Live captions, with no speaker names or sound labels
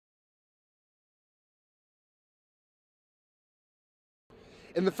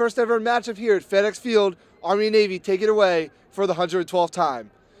In the first ever matchup here at FedEx Field, Army and Navy take it away for the 112th time.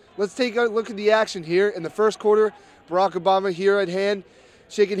 Let's take a look at the action here in the first quarter. Barack Obama here at hand,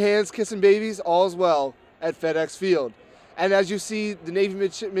 shaking hands, kissing babies, all is well at FedEx Field. And as you see, the Navy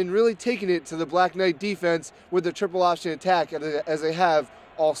midshipmen really taking it to the Black Knight defense with the triple option attack as they have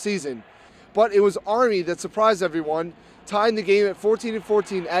all season. But it was Army that surprised everyone, tying the game at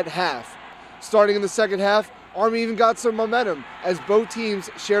 14-14 at half. Starting in the second half, Army even got some momentum as both teams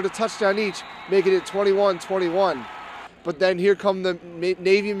shared a touchdown each, making it 21-21. But then here come the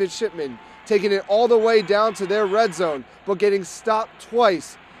Navy midshipmen, taking it all the way down to their red zone, but getting stopped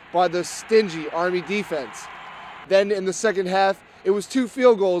twice by the stingy Army defense. Then in the second half, it was 2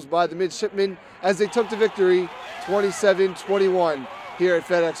 field goals by the midshipmen as they took the victory 27-21 here at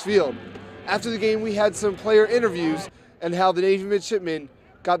FedEx Field. After the game, we had some player interviews and how the Navy midshipmen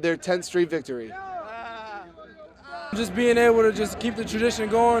got their 10th straight victory. Just being able to just keep the tradition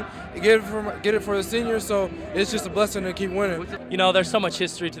going and get it for the seniors, so it's just a blessing to keep winning. You know, there's so much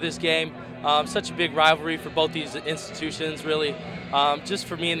history to this game, such a big rivalry for both these institutions, really. Just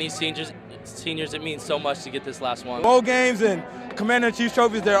for me and these seniors, it means so much to get this last one. Bowl games and Commander-in-Chief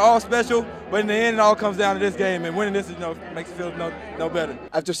trophies, they're all special, but in the end, it all comes down to this game, and winning this makes it feel no better.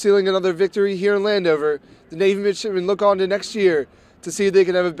 After sealing another victory here in Landover, the Navy midshipmen look on to next year to see if they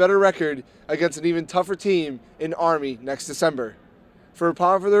can have a better record against an even tougher team in Army next December. For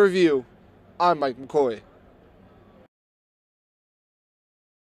Upon for the Review, I'm Mike McCoy.